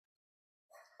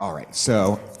All right,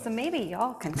 so maybe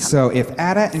y'all can come. So if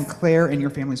Ada and Claire and your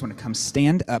families want to come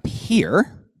stand up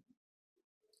here,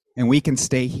 and we can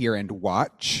stay here and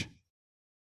watch.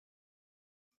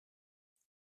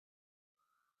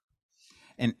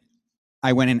 And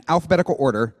I went in alphabetical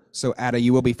order, so Ada,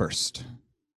 you will be first.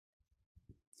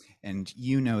 And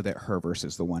you know that her verse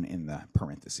is the one in the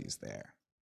parentheses there.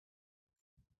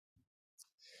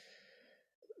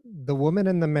 The woman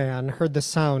and the man heard the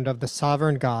sound of the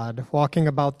sovereign God walking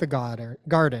about the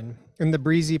garden in the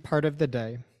breezy part of the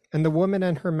day, and the woman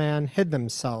and her man hid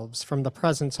themselves from the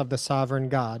presence of the sovereign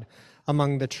God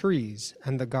among the trees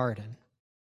and the garden.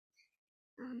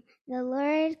 The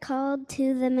Lord called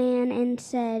to the man and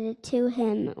said to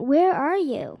him, "Where are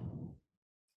you?"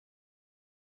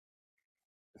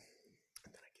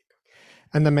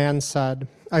 And the man said,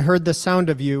 "I heard the sound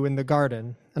of you in the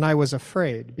garden, and I was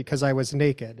afraid because I was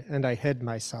naked and I hid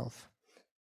myself."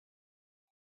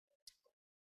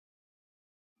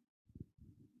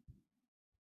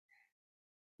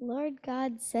 Lord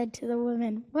God said to the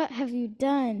woman, "What have you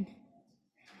done?"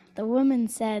 The woman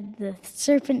said, "The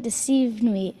serpent deceived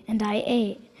me, and I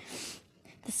ate."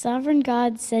 The sovereign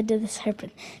God said to the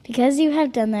serpent, "Because you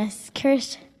have done this,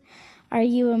 cursed are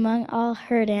you among all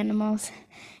herd animals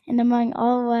and among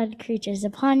all wild creatures.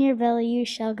 Upon your belly you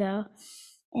shall go,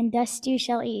 and dust you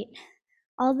shall eat.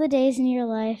 All the days in your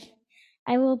life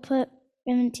I will put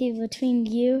enmity between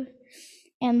you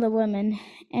and the woman,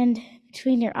 and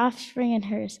between your offspring and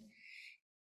hers.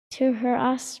 To her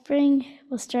offspring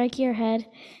will strike your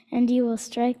head, and you will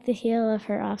strike the heel of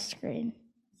her offspring."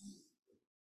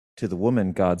 To the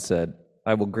woman, God said,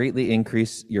 "I will greatly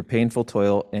increase your painful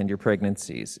toil and your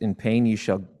pregnancies. In pain you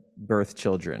shall birth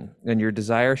children, and your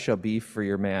desire shall be for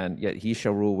your man, yet he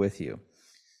shall rule with you."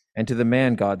 And to the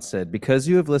man, God said, "Because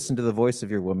you have listened to the voice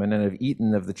of your woman and have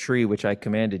eaten of the tree which I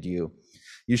commanded you,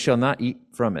 you shall not eat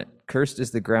from it. Cursed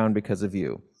is the ground because of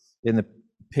you. In the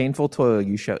painful toil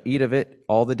you shall eat of it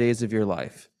all the days of your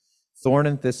life. Thorn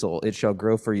and thistle it shall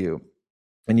grow for you,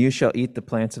 and you shall eat the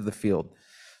plants of the field.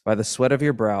 By the sweat of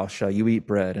your brow shall you eat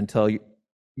bread until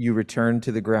you return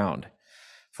to the ground.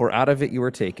 For out of it you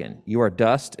were taken. You are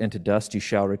dust, and to dust you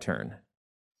shall return."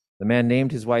 The man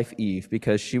named his wife Eve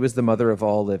because she was the mother of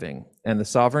all living. And the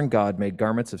sovereign God made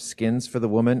garments of skins for the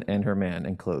woman and her man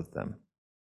and clothed them.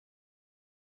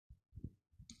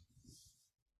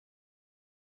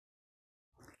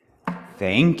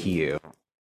 Thank you.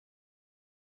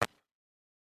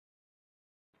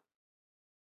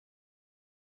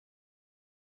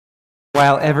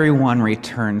 While everyone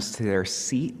returns to their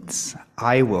seats,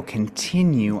 I will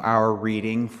continue our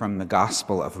reading from the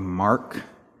Gospel of Mark,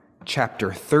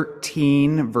 chapter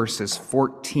 13, verses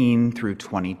 14 through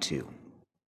 22.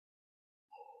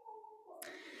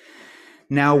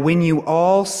 Now, when you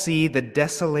all see the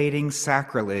desolating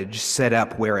sacrilege set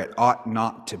up where it ought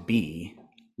not to be,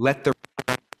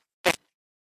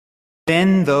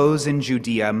 then those in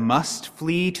Judea must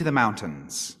flee to the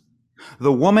mountains.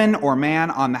 The woman or man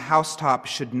on the housetop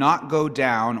should not go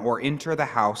down or enter the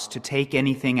house to take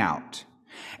anything out,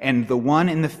 and the one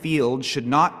in the field should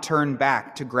not turn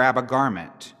back to grab a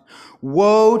garment.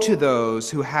 Woe to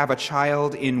those who have a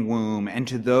child in womb and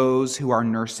to those who are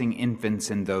nursing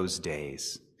infants in those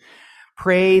days.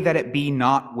 Pray that it be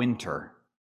not winter,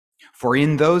 for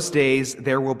in those days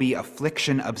there will be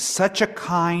affliction of such a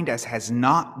kind as has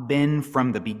not been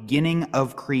from the beginning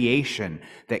of creation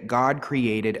that God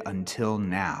created until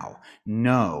now.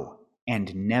 No,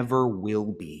 and never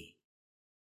will be.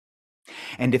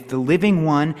 And if the living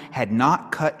one had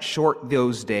not cut short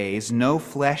those days, no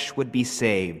flesh would be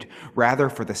saved. Rather,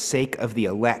 for the sake of the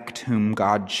elect whom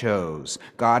God chose,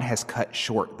 God has cut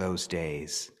short those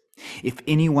days. If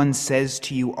anyone says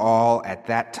to you all at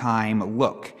that time,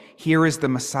 "Look, here is the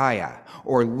Messiah,"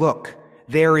 or "Look,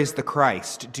 there is the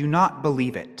Christ," do not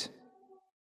believe it.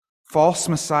 False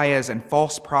messiahs and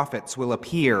false prophets will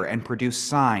appear and produce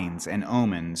signs and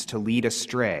omens to lead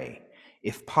astray,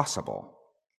 if possible,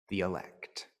 the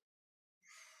elect.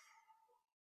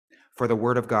 For the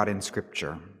word of God in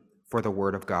Scripture, for the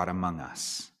word of God among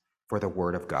us, for the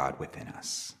word of God within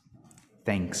us.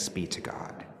 Thanks be to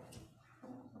God.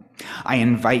 I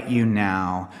invite you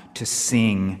now to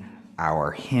sing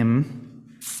our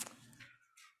hymn,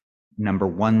 number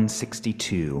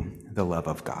 162, The Love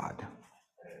of God.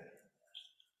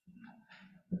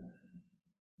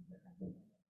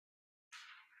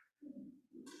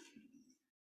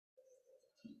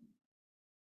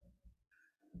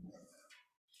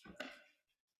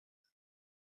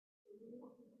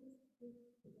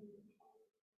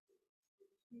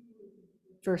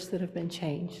 Verse that have been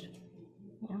changed.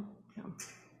 Yeah.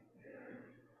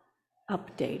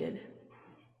 Updated.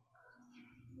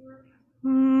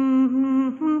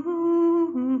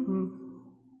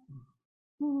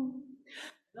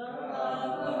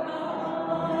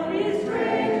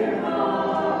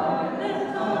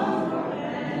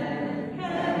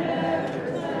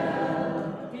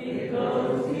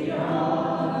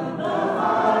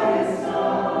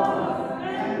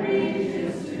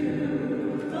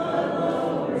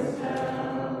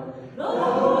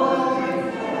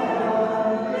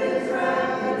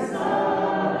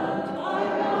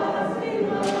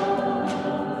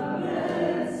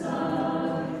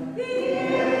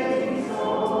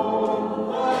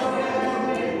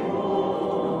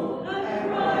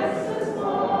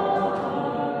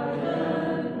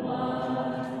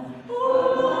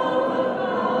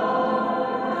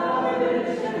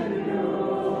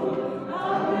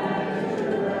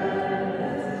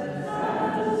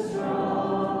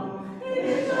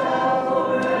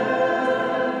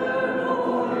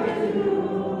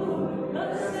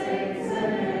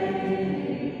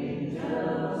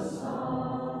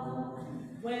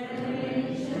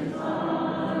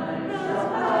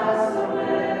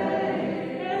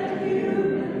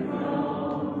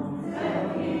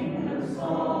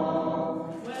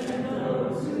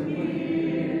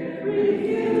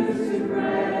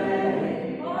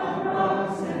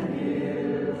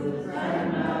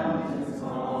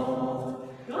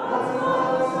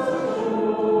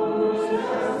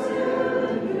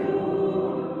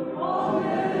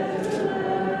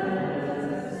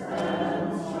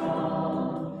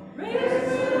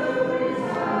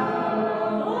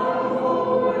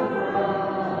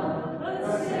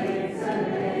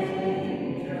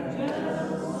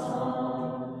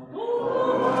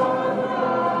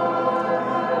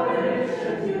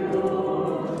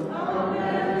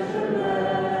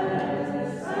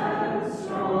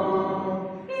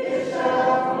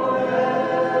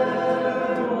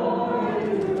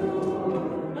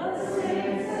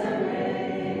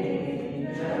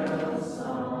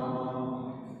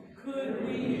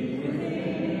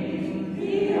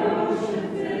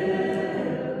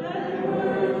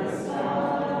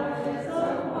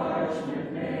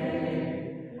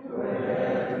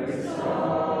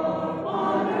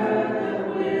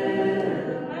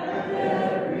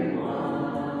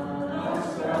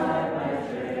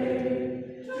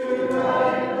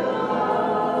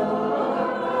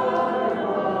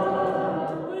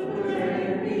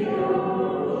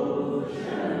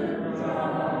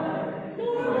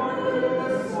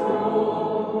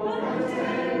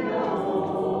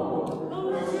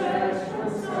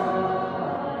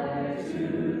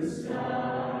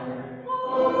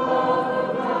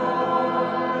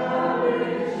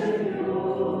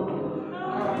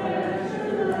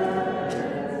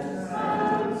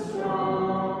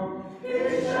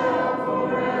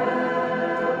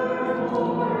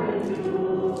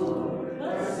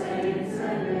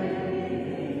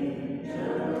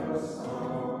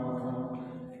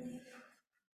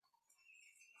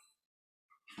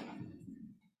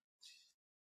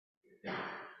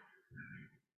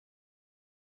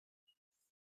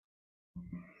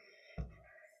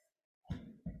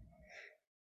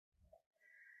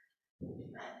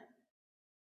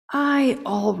 I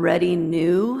already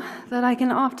knew that I can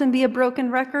often be a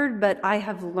broken record, but I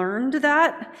have learned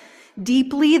that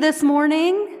deeply this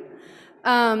morning.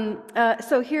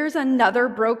 So here's another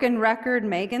broken record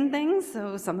Megan thing.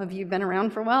 So some of you have been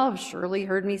around for a while have surely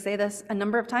heard me say this a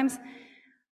number of times.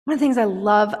 One of the things I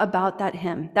love about that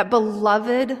hymn, that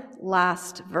beloved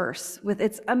last verse with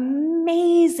its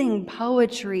amazing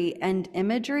poetry and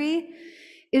imagery,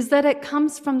 is that it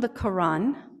comes from the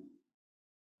Quran.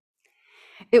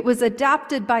 It was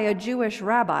adapted by a Jewish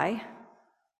rabbi.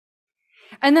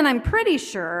 And then I'm pretty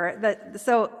sure that,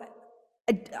 so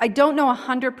I don't know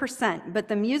 100%, but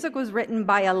the music was written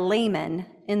by a layman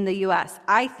in the US.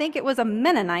 I think it was a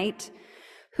Mennonite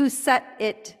who set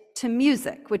it to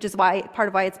music, which is why part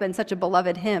of why it's been such a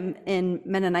beloved hymn in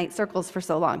Mennonite circles for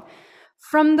so long.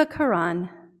 From the Quran,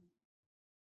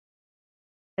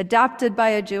 adapted by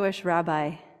a Jewish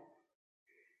rabbi,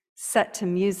 set to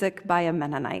music by a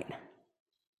Mennonite.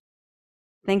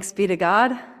 Thanks be to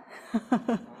God.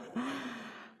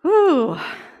 Whew.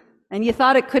 And you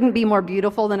thought it couldn't be more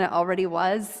beautiful than it already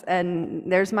was.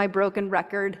 And there's my broken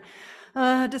record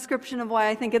description of why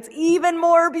I think it's even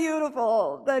more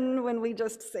beautiful than when we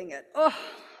just sing it. Oh,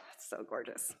 that's so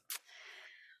gorgeous.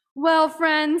 Well,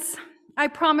 friends, I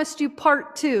promised you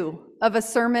part 2 of a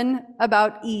sermon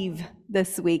about Eve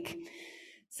this week.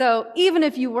 So even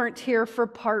if you weren't here for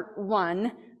part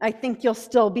 1, I think you'll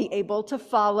still be able to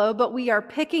follow, but we are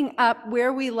picking up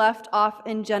where we left off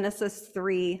in Genesis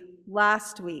 3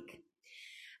 last week.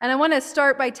 And I want to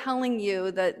start by telling you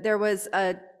that there was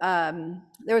a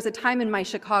time in my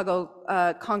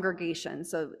Chicago congregation.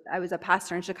 So I was a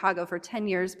pastor in Chicago for 10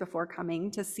 years before coming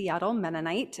to Seattle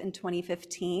Mennonite in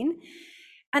 2015.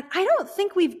 And I don't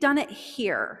think we've done it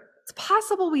here. It's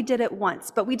possible we did it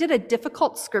once, but we did a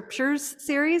difficult scriptures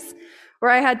series where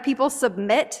I had people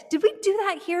submit. Did we do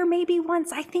that here maybe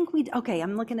once? I think okay,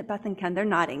 I'm looking at Beth and Ken, they're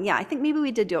nodding. Yeah, I think maybe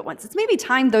we did do it once. It's maybe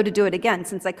time though to do it again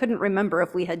since I couldn't remember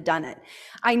if we had done it.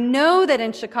 I know that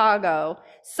in Chicago,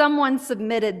 someone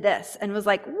submitted this and was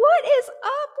like, what is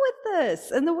up with this?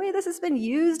 And the way this has been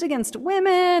used against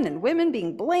women and women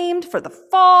being blamed for the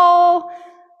fall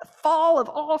of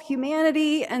all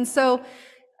humanity. And so,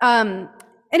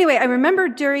 anyway, I remember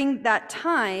during that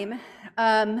time,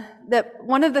 that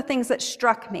one of the things that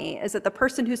struck me is that the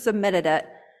person who submitted it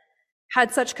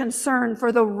had such concern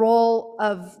for the role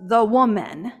of the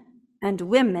woman and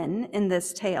women in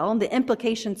this tale, and the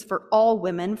implications for all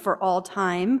women for all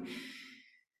time,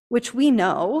 which we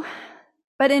know.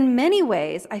 But in many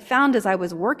ways, I found as I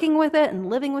was working with it and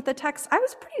living with the text, I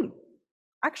was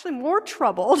actually more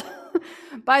troubled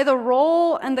by the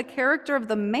role and the character of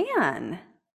the man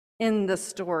in the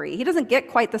story. He doesn't get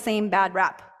quite the same bad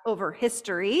rap over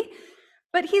history,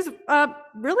 but he's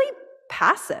really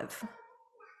passive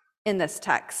in this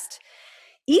text,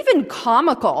 even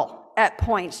comical at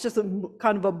points, just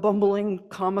kind of a bumbling,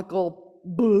 comical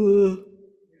blah.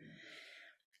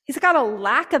 He's got a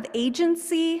lack of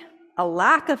agency, a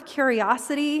lack of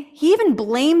curiosity. He even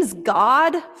blames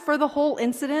God for the whole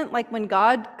incident, like when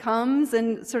God comes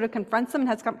and sort of confronts him and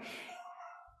has come.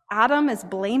 Adam is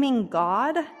blaming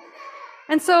God.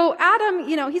 And so Adam,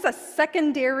 he's a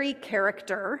secondary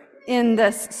character in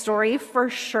this story for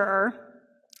sure.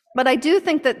 But I do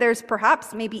think that there's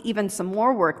perhaps maybe even some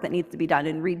more work that needs to be done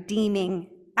in redeeming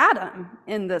Adam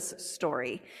in this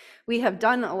story. We have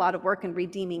done a lot of work in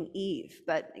redeeming Eve,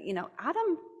 but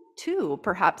Adam too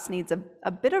perhaps needs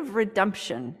a bit of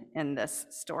redemption in this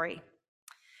story.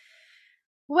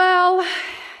 Well,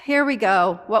 here we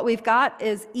go. What we've got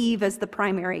is Eve as the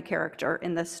primary character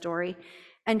in this story.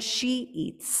 And she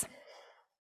eats.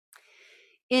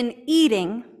 In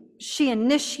eating, she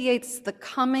initiates the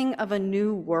coming of a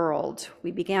new world.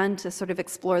 We began to sort of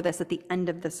explore this at the end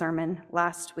of the sermon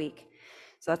last week.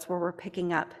 So that's where we're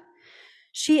picking up.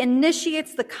 She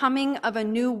initiates the coming of a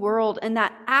new world, and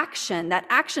that action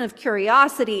of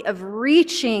curiosity, of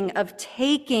reaching, of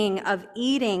taking, of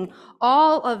eating,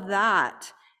 all of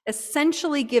that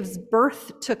essentially gives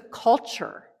birth to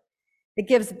culture. It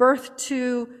gives birth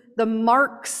to the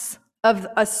marks of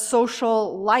a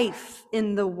social life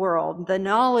in the world. The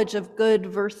knowledge of good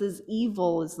versus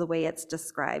evil is the way it's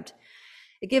described.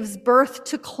 It gives birth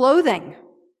to clothing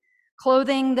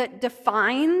that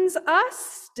defines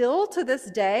us still to this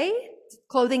day,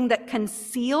 clothing that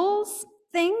conceals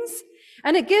things,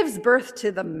 and it gives birth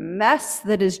to the mess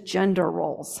that is gender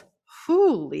roles.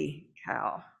 Holy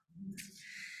cow.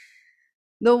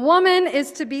 The woman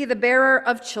is to be the bearer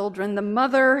of children, the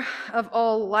mother of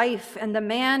all life, and the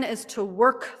man is to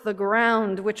work the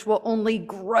ground, which will only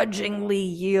grudgingly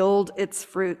yield its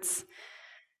fruits.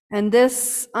 And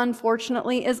this,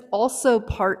 unfortunately, is also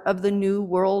part of the New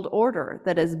World Order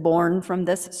that is born from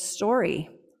this story.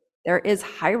 There is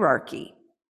hierarchy.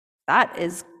 That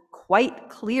is quite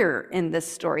clear in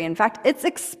this story. In fact, it's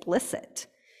explicit.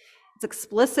 It's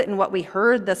explicit in what we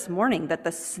heard this morning, that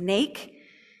the snake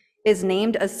is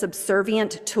named as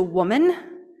subservient to woman,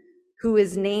 who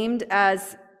is named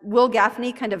as, Will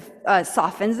Gaffney kind of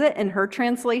softens it in her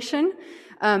translation,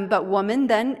 but woman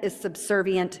then is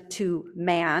subservient to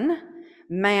man.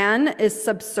 Man is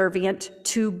subservient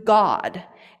to God.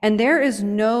 And there is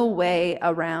no way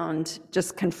around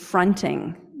just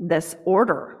confronting this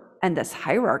order and this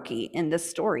hierarchy in this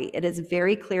story. It is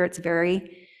very clear, it's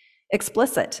very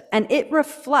explicit, and it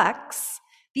reflects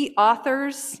the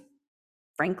author's,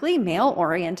 frankly,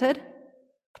 male-oriented,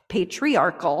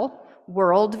 patriarchal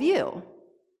worldview.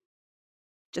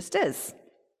 Just is.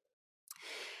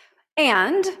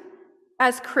 And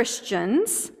as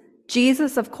Christians,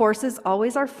 Jesus, of course, is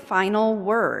always our final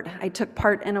word. I took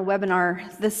part in a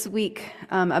webinar this week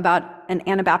about an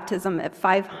Anabaptism at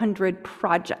 500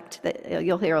 project that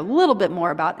you'll hear a little bit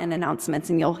more about in announcements,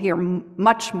 and you'll hear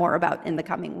much more about in the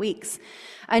coming weeks.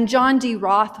 And John D.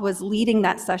 Roth was leading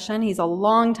that session. He's a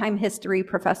longtime history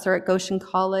professor at Goshen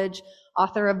College,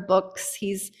 author of books.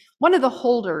 He's one of the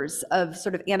holders of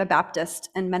sort of Anabaptist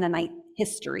and Mennonite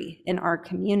history in our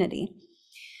community.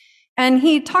 And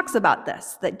he talks about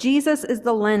this, that Jesus is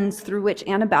the lens through which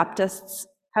Anabaptists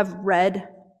have read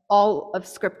all of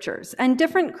scriptures. And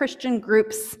different Christian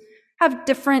groups have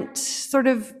different sort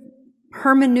of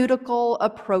hermeneutical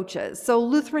approaches. So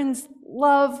Lutherans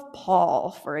love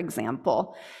Paul, for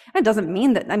example. It doesn't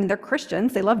mean that, they're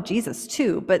Christians, they love Jesus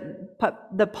too, but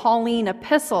the Pauline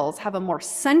epistles have a more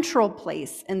central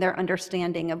place in their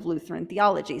understanding of Lutheran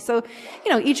theology. So,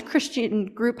 each Christian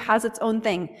group has its own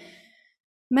thing.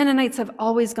 Mennonites have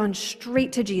always gone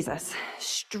straight to Jesus,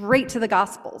 straight to the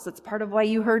Gospels. It's part of why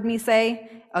you heard me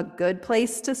say a good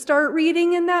place to start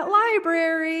reading in that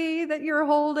library that you're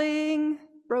holding,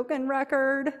 broken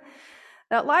record.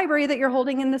 That library that you're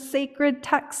holding in the sacred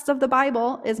texts of the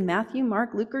Bible is Matthew,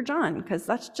 Mark, Luke, or John, because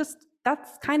that's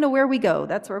kind of where we go.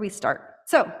 That's where we start.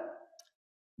 So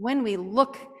when we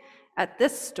look at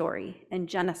this story in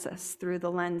Genesis through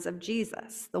the lens of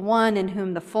Jesus, the one in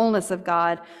whom the fullness of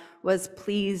God was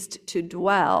pleased to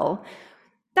dwell,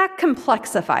 that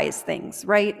complexifies things,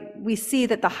 right? We see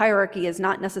that the hierarchy is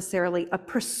not necessarily a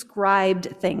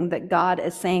prescribed thing that God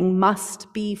is saying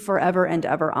must be forever and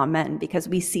ever, amen, because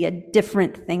we see a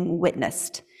different thing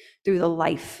witnessed through the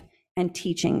life and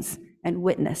teachings and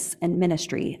witness and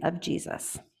ministry of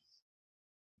Jesus.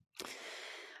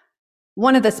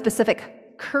 One of the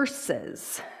specific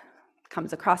curses,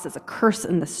 comes across as a curse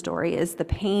in the story, is the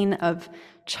pain of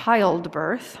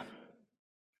childbirth.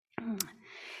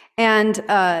 And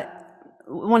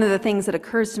one of the things that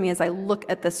occurs to me as I look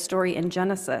at this story in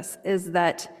Genesis is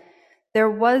that there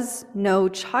was no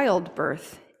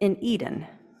childbirth in Eden.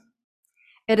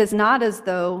 It is not as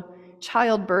though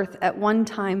childbirth at one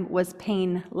time was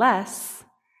painless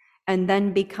and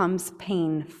then becomes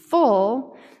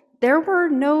painful. There were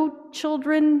no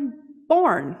children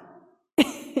born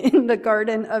in the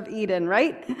Garden of Eden,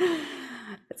 right?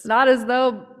 It's not as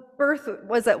though birth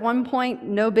was at one point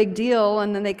no big deal,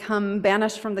 and then they come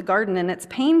banished from the garden and it's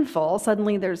painful.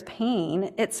 Suddenly there's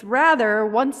pain. It's rather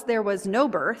once there was no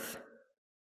birth,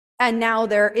 and now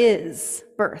there is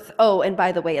birth. Oh, and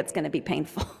by the way, it's going to be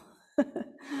painful.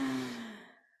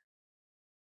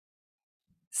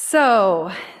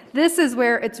 So this is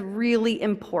where it's really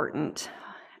important.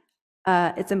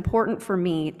 It's important for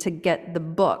me to get the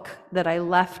book that I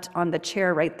left on the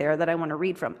chair right there that I want to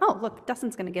read from. Oh, look,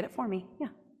 Dustin's going to get it for me. Yeah,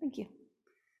 thank you.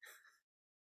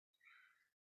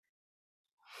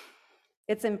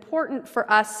 It's important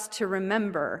for us to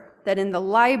remember that in the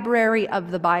library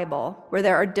of the Bible, where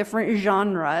there are different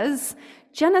genres,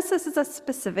 Genesis is a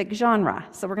specific genre.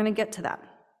 So we're going to get to that.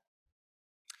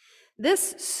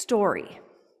 This story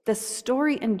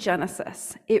in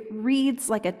Genesis, it reads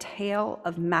like a tale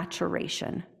of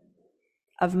maturation,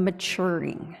 of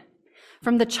maturing.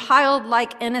 From the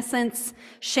childlike innocence,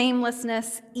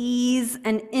 shamelessness, ease,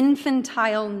 and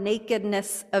infantile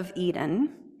nakedness of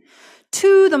Eden,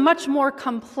 to the much more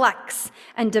complex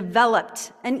and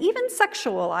developed and even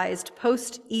sexualized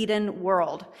post-Eden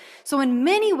world. So in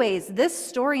many ways, this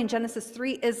story in Genesis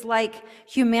 3 is like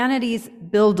humanity's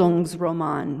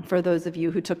Bildungsroman, for those of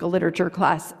you who took a literature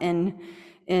class in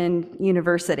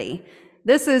university.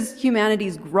 This is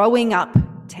humanity's growing up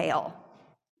tale,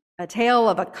 a tale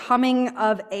of a coming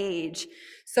of age.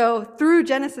 So through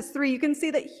Genesis 3, you can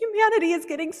see that humanity is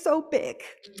getting so big.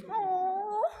 Aww.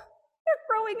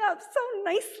 Growing up so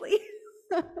nicely.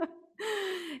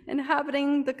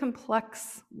 inhabiting the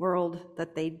complex world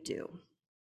that they do.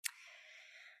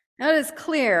 Now, it is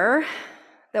clear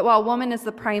that while woman is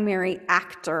the primary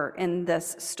actor in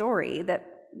this story,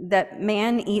 that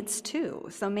man eats too.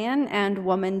 So man and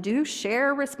woman do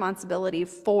share responsibility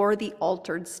for the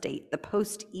altered state, the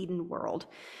post-Eden world.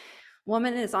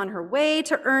 Woman is on her way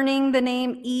to earning the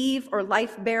name Eve, or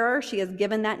life bearer. She is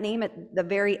given that name at the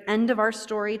very end of our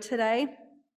story today.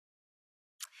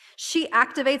 She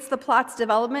activates the plot's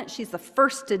development. She's the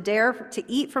first to dare to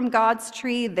eat from God's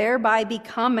tree, thereby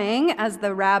becoming, as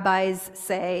the rabbis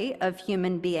say of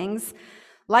human beings,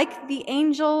 like the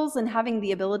angels and having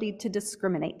the ability to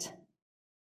discriminate.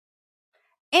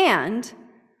 And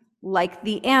like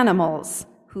the animals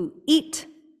who eat,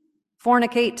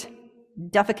 fornicate,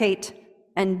 defecate,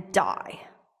 and die.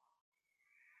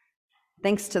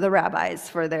 Thanks to the rabbis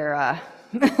for their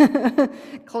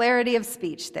clarity of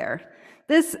speech there.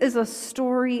 This is a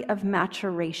story of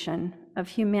maturation, of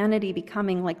humanity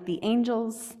becoming like the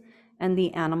angels and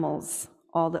the animals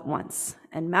all at once.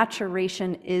 And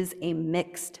maturation is a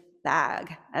mixed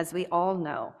bag, as we all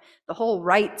know. The whole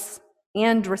rights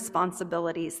and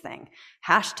responsibilities thing.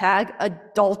 Hashtag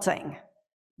adulting.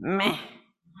 Meh.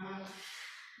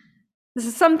 This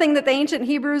is something that the ancient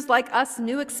Hebrews, like us,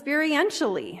 knew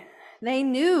experientially. They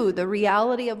knew the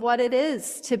reality of what it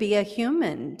is to be a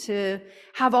human, to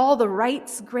have all the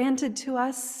rights granted to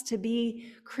us, to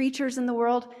be creatures in the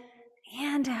world,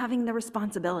 and having the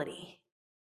responsibility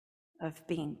of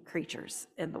being creatures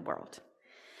in the world.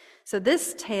 So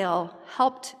this tale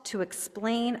helped to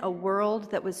explain a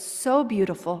world that was so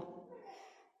beautiful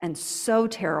and so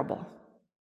terrible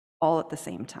all at the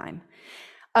same time.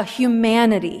 A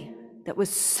humanity that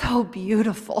was so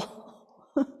beautiful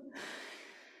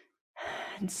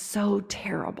and so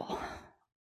terrible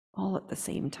all at the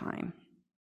same time.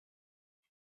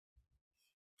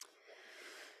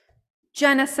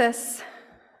 Genesis,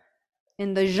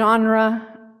 in the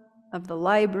genre of the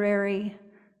library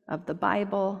of the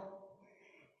Bible,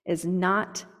 is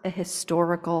not a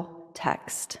historical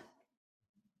text.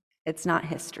 It's not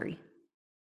history.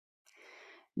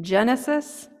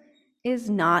 Genesis is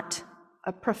not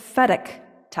a prophetic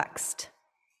text.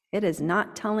 It is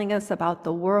not telling us about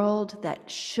the world that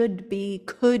should be,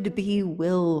 could be,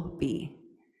 will be.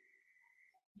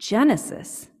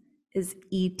 Genesis is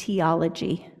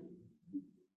etiology.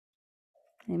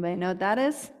 Anybody know what that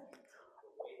is?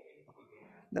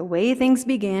 The way things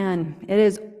began. It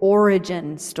is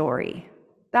origin story.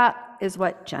 That is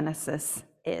what Genesis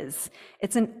is.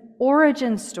 It's an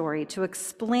origin story to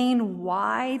explain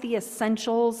why the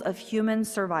essentials of human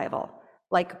survival,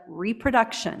 like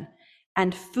reproduction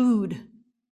and food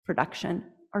production,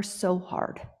 are so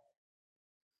hard.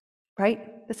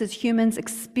 Right? This is humans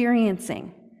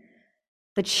experiencing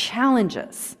the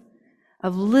challenges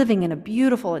of living in a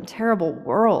beautiful and terrible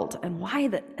world, and why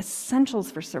the essentials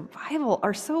for survival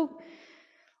are so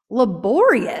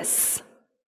laborious.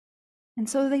 And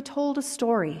so they told a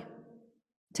story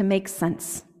to make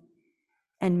sense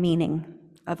and meaning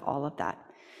of all of that,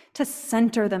 to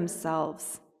center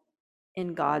themselves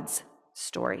in God's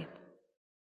story.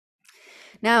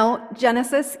 Now,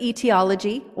 Genesis,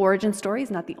 etiology, origin story is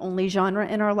not the only genre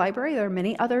in our library. There are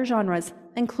many other genres,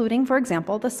 including, for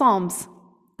example, the Psalms,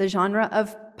 the genre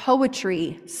of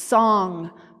poetry,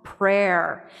 song,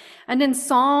 prayer. And in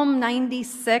Psalm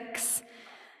 96,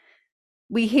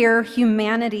 we hear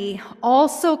humanity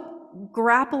also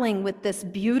grappling with this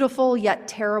beautiful yet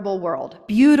terrible world,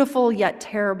 beautiful yet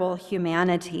terrible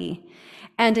humanity.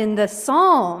 And in the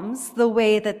Psalms, the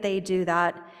way that they do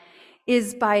that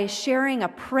is by sharing a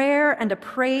prayer and a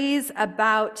praise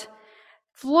about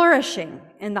flourishing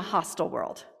in the hostile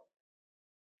world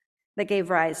that gave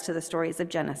rise to the stories of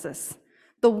Genesis.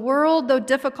 The world, though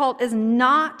difficult, is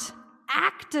not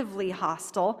actively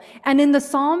hostile, and in the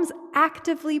Psalms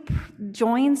actively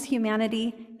joins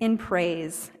humanity in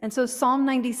praise. And so Psalm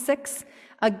 96,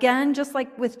 again, just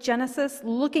like with Genesis,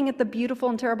 looking at the beautiful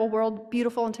and terrible world,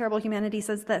 beautiful and terrible humanity,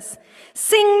 says this: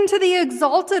 sing to the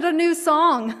exalted a new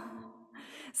song.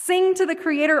 Sing to the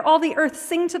Creator, all the earth.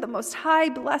 Sing to the Most High,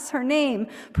 bless her name.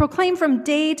 Proclaim from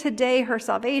day to day her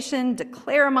salvation.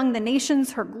 Declare among the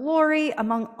nations her glory,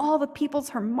 among all the peoples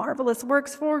her marvelous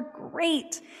works. For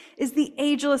great is the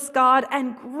ageless God,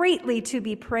 and greatly to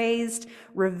be praised.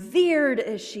 Revered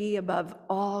is she above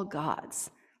all gods.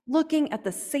 Looking at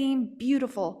the same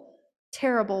beautiful,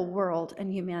 terrible world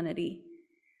and humanity,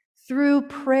 through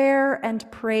prayer and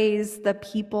praise, the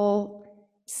people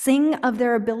sing of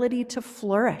their ability to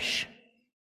flourish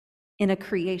in a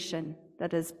creation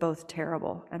that is both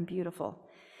terrible and beautiful.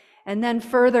 And then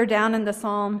further down in the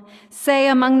psalm, say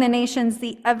among the nations,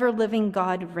 the ever-living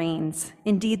God reigns.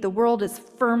 Indeed, the world is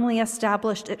firmly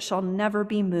established. It shall never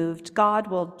be moved. God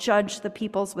will judge the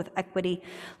peoples with equity.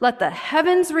 Let the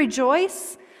heavens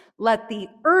rejoice. Let the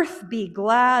earth be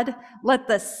glad. Let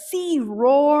the sea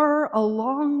roar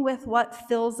along with what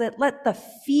fills it. Let the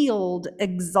field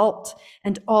exult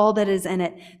and all that is in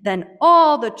it. Then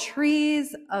all the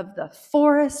trees of the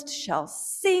forest shall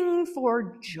sing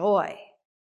for joy.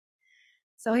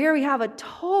 So here we have a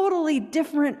totally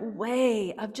different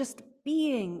way of just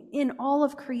being in all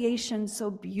of creation,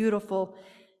 so beautiful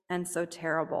and so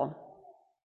terrible.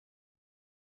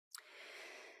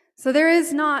 So there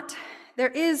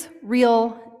is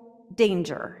real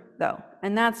danger, though,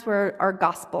 and that's where our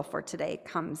gospel for today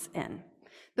comes in.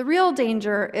 The real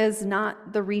danger is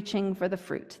not the reaching for the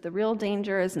fruit. The real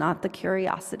danger is not the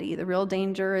curiosity. The real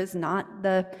danger is not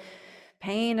the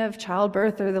pain of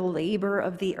childbirth or the labor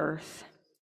of the earth.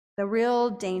 The real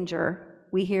danger,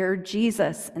 we hear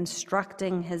Jesus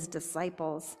instructing his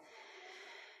disciples,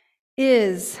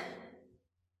 is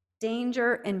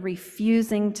danger in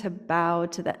refusing to bow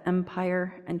to the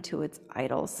empire and to its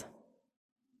idols.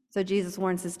 So Jesus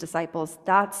warns his disciples,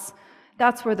 that's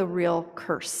where the real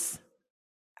curse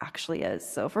actually is.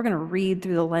 So if we're going to read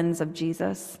through the lens of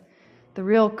Jesus, the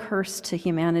real curse to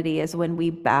humanity is when we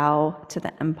bow to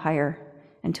the empire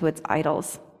and to its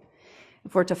idols.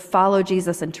 If we're to follow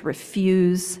Jesus and to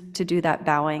refuse to do that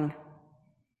bowing,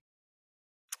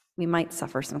 we might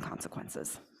suffer some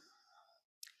consequences.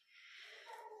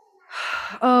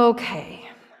 Okay,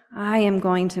 I am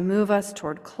going to move us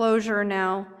toward closure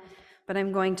now, but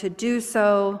I'm going to do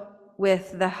so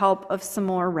with the help of some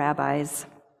more rabbis.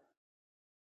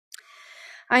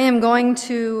 I am going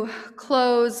to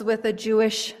close with a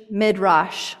Jewish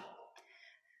midrash.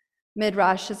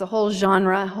 Midrash is a whole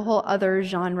genre, a whole other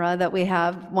genre that we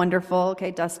have. Wonderful.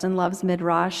 Okay, Dustin loves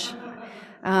midrash.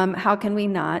 How can we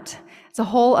not? It's a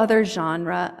whole other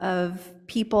genre of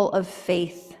people of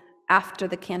faith after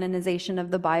the canonization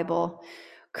of the Bible,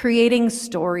 creating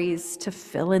stories to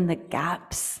fill in the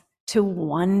gaps, to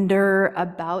wonder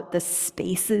about the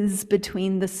spaces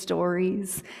between the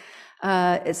stories.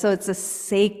 So it's a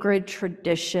sacred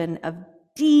tradition of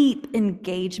deep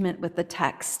engagement with the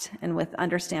text and with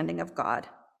understanding of God.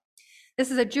 This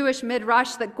is a Jewish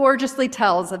midrash that gorgeously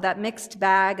tells of that mixed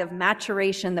bag of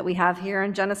maturation that we have here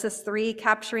in Genesis 3,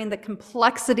 capturing the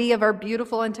complexity of our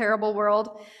beautiful and terrible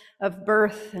world of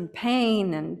birth and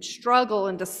pain and struggle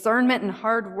and discernment and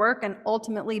hard work and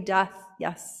ultimately death.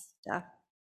 Yes, death.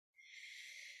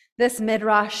 This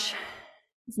midrash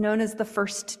is known as the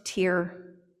first tier.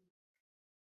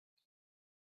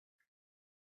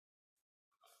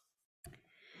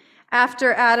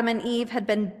 After Adam and Eve had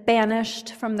been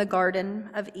banished from the Garden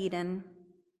of Eden,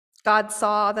 God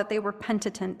saw that they were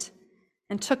penitent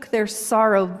and took their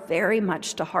sorrow very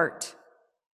much to heart.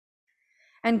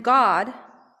 And God,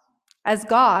 as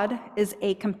God is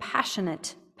a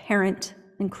compassionate parent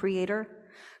and creator,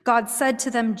 God said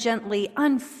to them gently,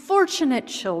 "Unfortunate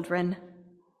children,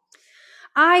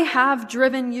 I have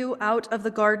driven you out of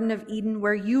the Garden of Eden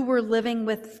where you were living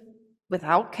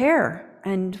without care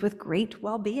and with great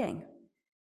well-being.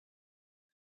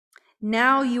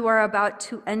 Now you are about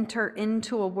to enter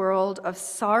into a world of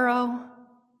sorrow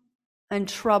and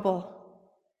trouble,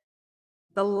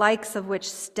 the likes of which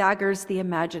staggers the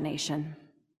imagination."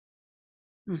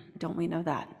 Don't we know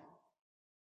that?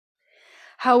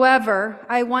 "However,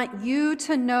 I want you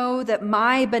to know that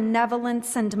my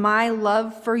benevolence and my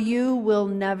love for you will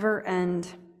never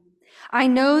end. I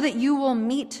know that you will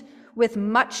meet with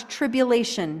much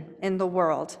tribulation in the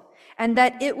world, and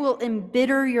that it will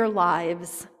embitter your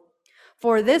lives.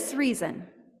 For this reason,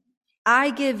 I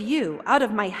give you, out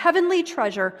of my heavenly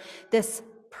treasure, this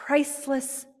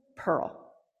priceless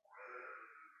pearl.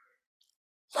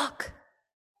 Look,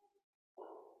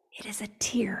 it is a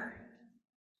tear.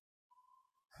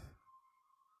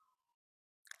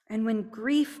 And when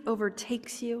grief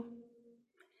overtakes you,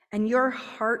 and your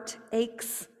heart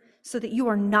aches so that you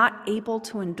are not able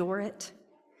to endure it,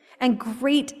 and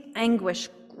great anguish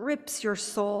grips your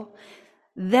soul,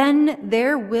 then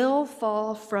there will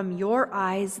fall from your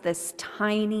eyes this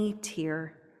tiny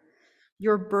tear.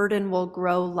 Your burden will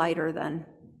grow lighter then."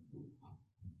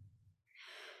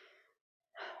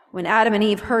 When Adam and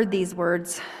Eve heard these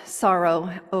words,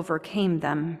 sorrow overcame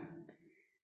them.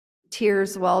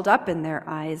 Tears welled up in their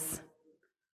eyes,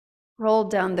 rolled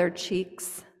down their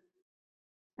cheeks,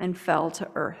 and fell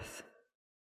to earth.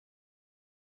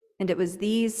 And it was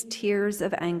these tears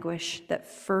of anguish that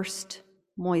first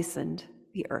moistened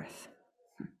the earth.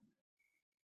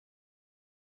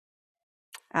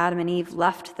 Adam and Eve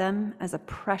left them as a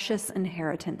precious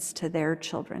inheritance to their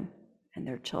children and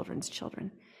their children's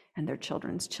children and their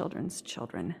children's children's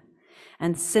children.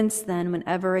 And since then,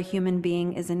 whenever a human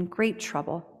being is in great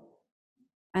trouble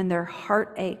and their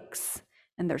heart aches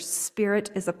and their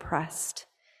spirit is oppressed,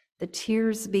 the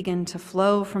tears begin to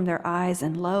flow from their eyes,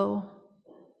 and lo,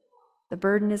 the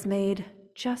burden is made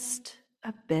just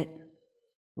a bit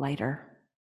lighter.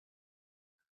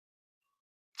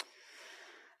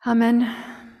 Amen.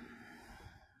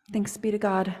 Thanks be to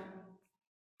God,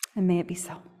 and may it be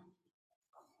so.